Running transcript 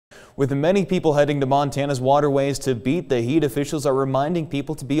With many people heading to Montana's waterways to beat the heat, officials are reminding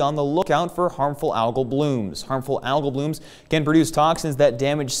people to be on the lookout for harmful algal blooms. Harmful algal blooms can produce toxins that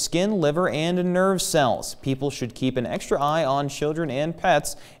damage skin, liver, and nerve cells. People should keep an extra eye on children and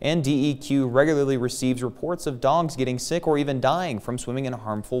pets, and DEQ regularly receives reports of dogs getting sick or even dying from swimming in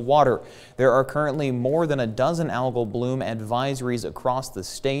harmful water. There are currently more than a dozen algal bloom advisories across the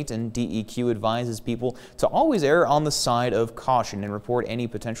state, and DEQ advises people to always err on the side of caution and report any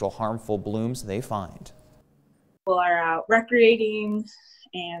potential harmful blooms they find. People are out recreating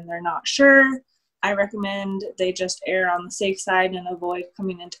and they're not sure. I recommend they just err on the safe side and avoid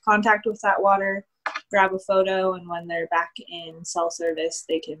coming into contact with that water. Grab a photo, and when they're back in cell service,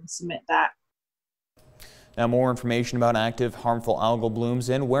 they can submit that. Now, more information about active harmful algal blooms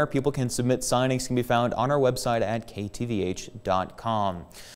and where people can submit signings can be found on our website at ktvh.com.